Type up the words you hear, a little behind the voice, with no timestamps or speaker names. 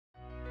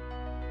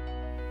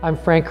I'm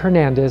Frank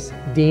Hernandez,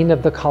 Dean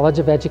of the College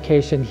of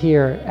Education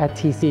here at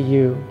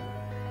TCU.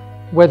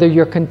 Whether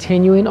you're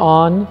continuing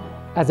on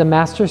as a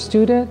master's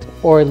student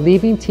or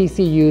leaving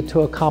TCU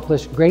to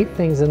accomplish great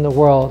things in the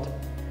world,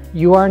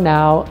 you are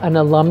now an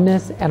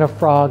alumnus and a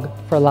frog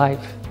for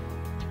life.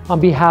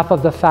 On behalf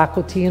of the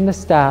faculty and the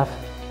staff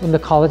in the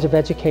College of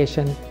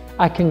Education,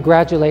 I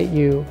congratulate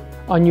you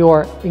on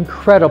your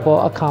incredible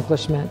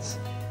accomplishments.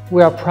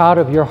 We are proud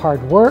of your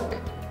hard work,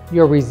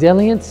 your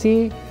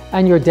resiliency,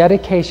 and your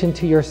dedication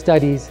to your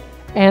studies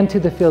and to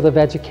the field of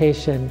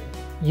education.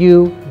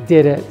 You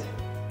did it.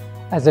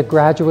 As a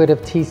graduate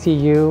of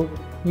TCU,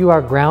 you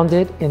are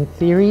grounded in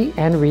theory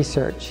and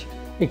research,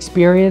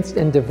 experienced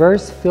in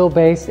diverse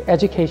field-based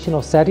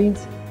educational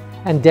settings,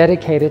 and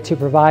dedicated to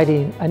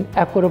providing an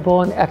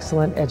equitable and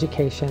excellent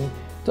education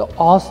to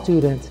all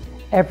students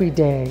every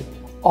day,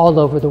 all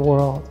over the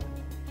world.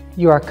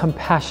 You are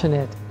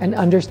compassionate and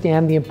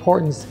understand the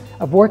importance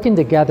of working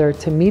together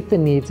to meet the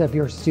needs of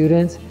your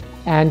students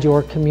and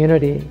your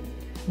community.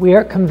 We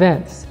are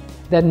convinced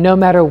that no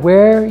matter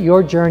where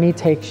your journey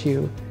takes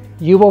you,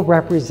 you will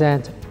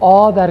represent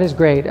all that is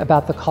great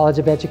about the College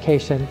of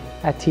Education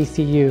at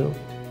TCU.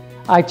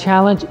 I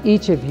challenge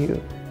each of you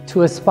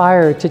to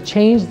aspire to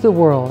change the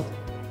world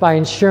by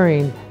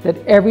ensuring that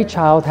every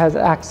child has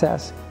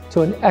access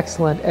to an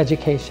excellent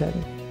education.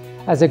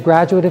 As a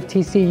graduate of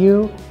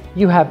TCU,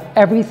 you have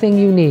everything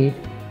you need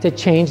to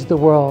change the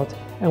world,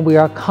 and we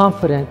are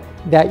confident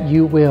that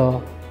you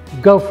will.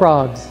 Go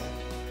Frogs!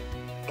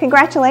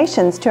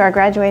 Congratulations to our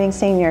graduating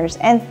seniors,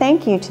 and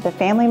thank you to the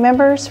family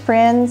members,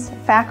 friends,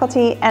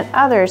 faculty, and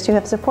others who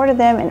have supported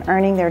them in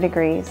earning their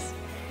degrees.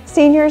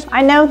 Seniors,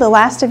 I know the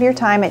last of your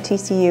time at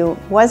TCU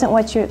wasn't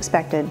what you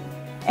expected,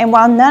 and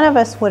while none of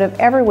us would have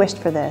ever wished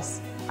for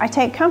this, I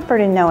take comfort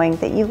in knowing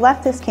that you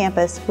left this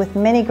campus with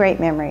many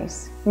great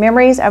memories.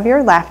 Memories of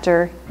your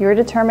laughter, your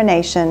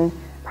determination,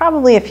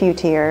 probably a few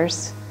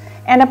tears,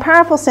 and a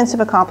powerful sense of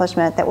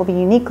accomplishment that will be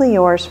uniquely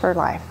yours for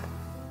life.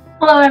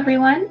 Hello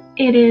everyone,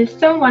 it is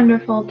so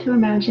wonderful to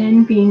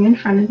imagine being in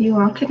front of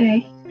you all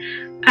today.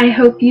 I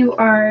hope you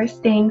are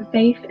staying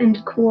safe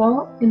and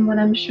cool in what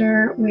I'm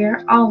sure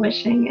we're all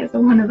wishing is a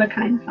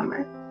one-of-a-kind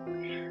summer.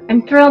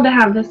 I'm thrilled to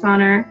have this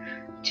honor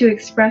to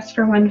express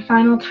for one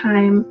final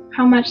time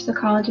how much the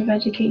College of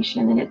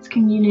Education and its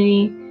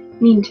community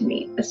mean to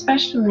me,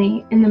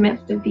 especially in the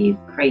midst of these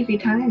crazy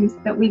times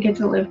that we get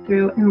to live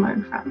through and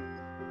learn from.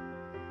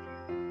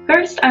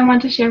 First, I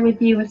want to share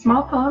with you a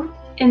small poem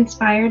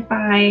inspired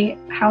by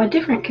how a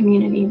different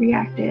community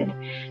reacted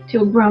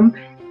to a grump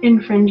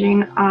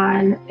infringing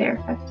on their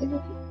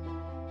festivities.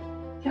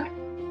 So,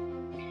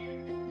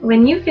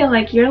 when you feel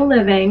like you're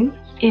living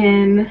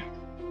in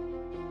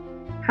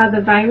how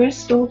the virus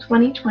stole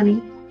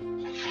 2020,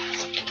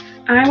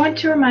 I want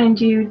to remind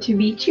you to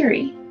be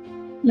cheery,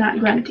 not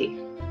grunty.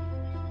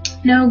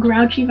 No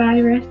grouchy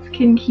virus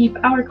can keep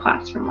our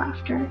class from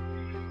laughter,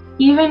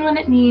 even when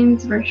it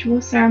means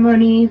virtual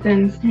ceremonies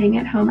and staying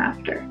at home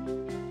after.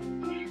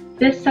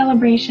 This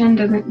celebration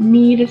doesn't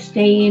need a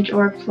stage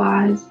or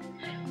applause,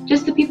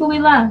 just the people we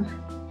love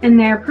and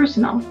their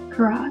personal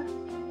hurrahs.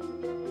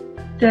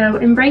 So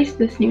embrace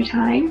this new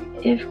time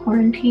if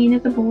quarantine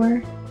is a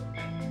bore.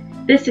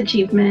 This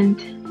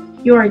achievement,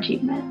 your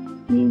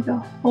achievement, means a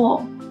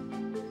whole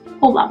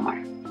lot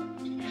more.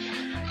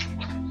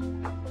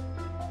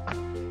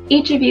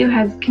 Each of you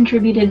has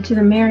contributed to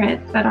the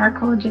merits that our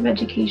College of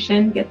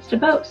Education gets to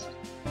boast.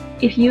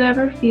 If you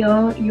ever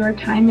feel your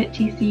time at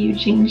TCU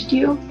changed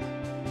you,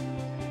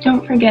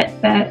 don't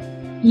forget that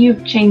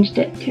you've changed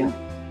it too.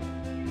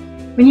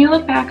 When you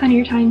look back on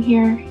your time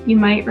here, you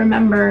might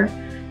remember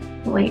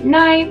the late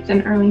nights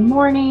and early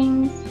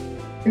mornings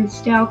and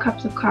stale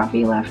cups of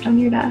coffee left on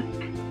your desk.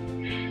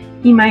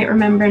 You might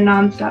remember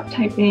nonstop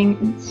typing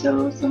and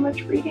so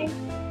much reading.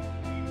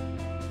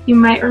 You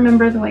might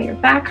remember the way your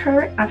back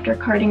hurt after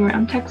carting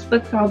around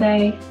textbooks all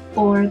day,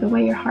 or the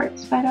way your heart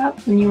sped up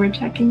when you were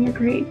checking your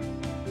grades.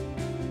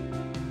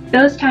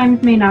 Those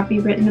times may not be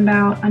written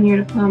about on your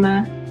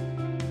diploma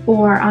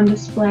or on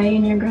display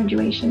in your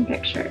graduation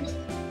pictures.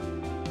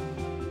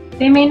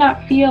 They may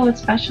not feel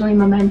especially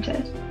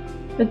momentous,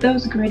 but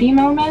those gritty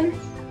moments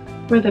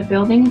were the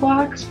building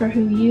blocks for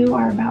who you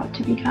are about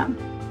to become.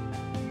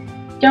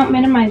 Don't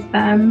minimize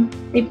them,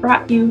 they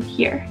brought you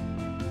here.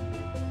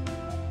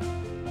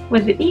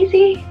 Was it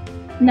easy?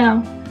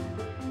 No.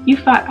 You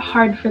fought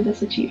hard for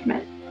this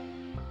achievement.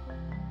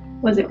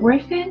 Was it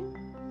worth it?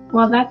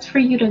 Well, that's for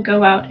you to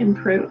go out and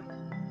prove.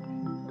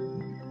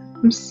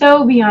 I'm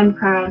so beyond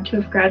proud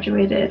to have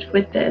graduated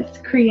with this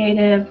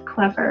creative,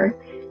 clever,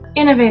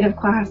 innovative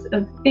class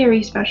of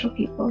very special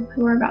people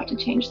who are about to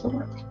change the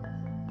world.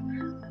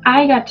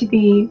 I got to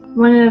be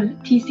one of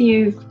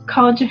TCU's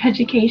College of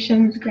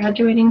Education's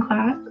graduating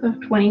class of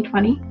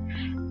 2020,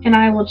 and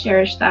I will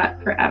cherish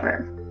that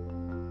forever.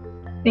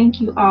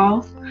 Thank you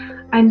all.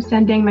 I'm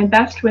sending my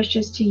best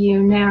wishes to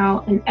you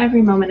now and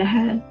every moment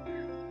ahead.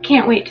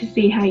 Can't wait to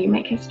see how you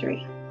make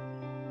history.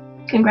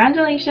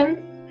 Congratulations,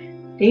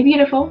 stay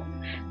beautiful,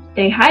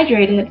 stay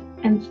hydrated,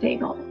 and stay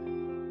golden.